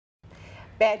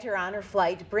Badger Honor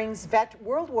Flight brings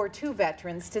World War II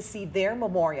veterans to see their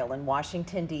memorial in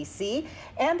Washington, D.C.,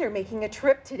 and they're making a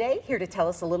trip today. Here to tell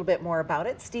us a little bit more about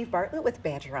it, Steve Bartlett with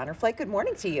Badger Honor Flight. Good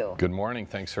morning to you. Good morning.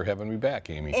 Thanks for having me back,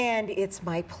 Amy. And it's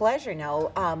my pleasure.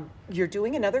 Now, you're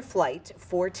doing another flight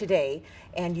for today,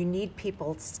 and you need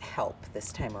people's help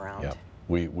this time around. Yep.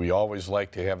 We always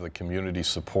like to have the community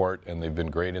support, and they've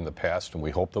been great in the past, and we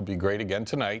hope they'll be great again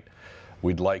tonight.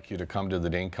 We'd like you to come to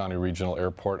the Dane County Regional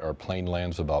Airport. Our plane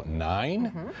lands about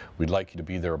 9. We'd like you to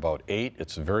be there about 8.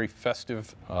 It's a very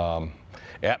festive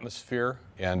atmosphere,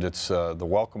 and it's the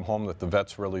welcome home that the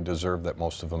vets really deserve that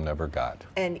most of them never got.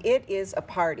 And it is a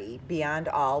party beyond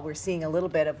all. We're seeing a little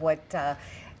bit of what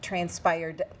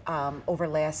transpired over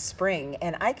last spring,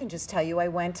 and I can just tell you, I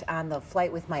went on the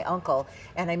flight with my uncle,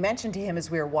 and I mentioned to him as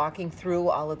we were walking through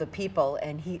all of the people,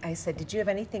 and I said, did you have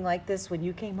anything like this when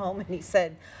you came home? And he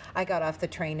said, I got off the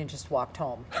train and just walked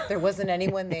home. There wasn't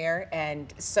anyone there,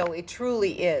 and so it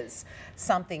truly is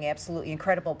something absolutely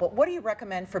incredible. But what do you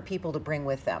recommend for people to bring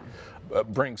with them?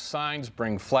 Bring signs,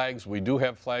 bring flags. We do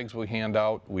have flags we hand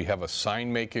out. We have a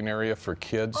sign making area for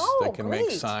kids that can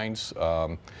make signs.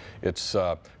 It's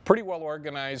pretty well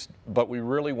organized, but we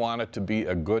really want it to be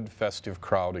a good festive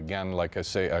crowd. Again, like I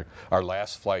say, our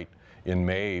last flight in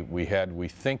May, we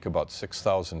think about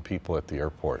 6,000 people at the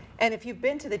airport. And if you've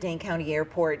been to the Dane County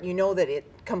Airport, you know that it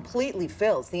completely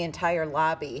fills the entire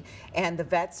lobby, and the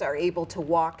vets are able to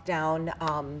walk down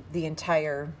the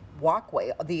entire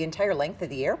walkway, the entire length of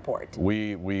the airport.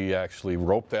 We actually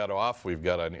rope that off. We've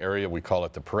got an area, we call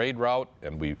it the parade route,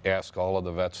 and we ask all of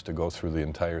the vets to go through the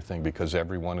entire thing because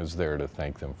everyone is there to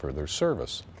thank them for their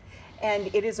service.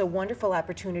 And it is a wonderful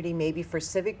opportunity maybe for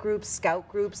civic groups, scout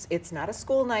groups. It's not a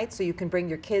school night, so you can bring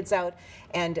your kids out,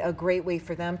 and a great way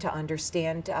for them to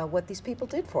understand what these people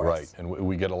did for us. Right, and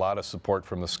we get a lot of support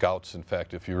from the scouts. In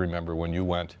fact, if you remember when you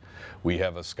went, we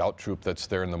have a scout troop that's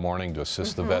there in the morning to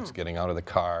assist the vets getting out of the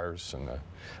cars and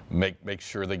make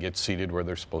sure they get seated where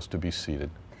they're supposed to be seated.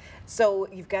 So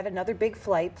you've got another big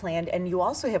flight planned, and you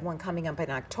also have one coming up in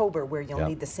October where you'll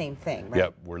need the same thing, right?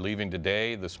 Yep, we're leaving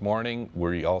today, this morning.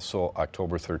 We also,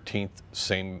 October 13th,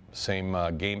 same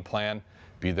game plan.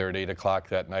 Be there at 8 o'clock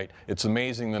that night. It's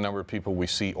amazing the number of people we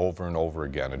see over and over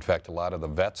again. In fact, a lot of the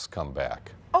vets come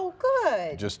back. Oh,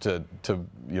 good. Just to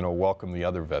welcome the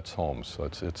other vets home. So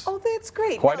it's oh, that's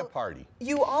great. Quite a party.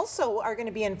 You also are going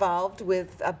to be involved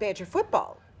with Badger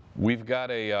football. We've got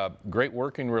a great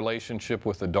working relationship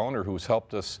with a donor who's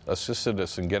assisted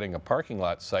us in getting a parking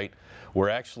lot site. We're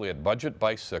actually at Budget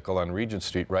Bicycle on Regent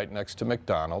Street right next to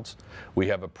McDonald's. We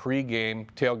have a pre-game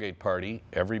tailgate party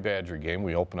every Badger game.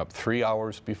 We open up 3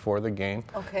 hours before the game.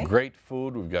 Okay. Great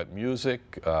food, we've got music,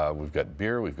 we've got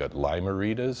beer, we've got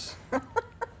Lime-A-Ritas.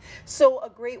 So a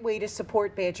great way to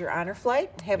support Badger Honor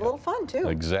Flight, have a little fun too.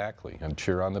 Exactly, and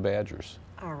cheer on the Badgers.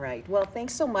 All right. Well,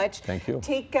 thanks so much. Thank you.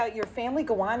 Take your family,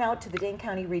 go on out to the Dane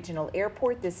County Regional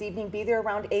Airport this evening. Be there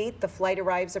around 8. The flight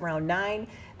arrives around 9.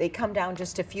 They come down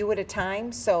just a few at a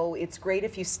time, so it's great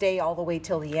if you stay all the way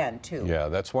till the end, too. Yeah,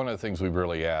 that's one of the things we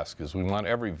really ask, is we want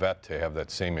every vet to have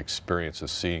that same experience of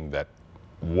seeing that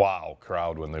wow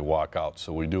crowd when they walk out.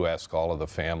 So we do ask all of the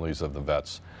families of the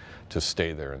vets to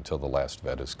stay there until the last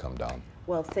vet has come down.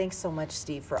 Well, thanks so much,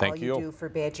 Steve, for all you do for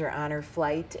Badger Honor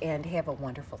Flight, and have a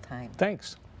wonderful time.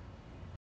 Thanks.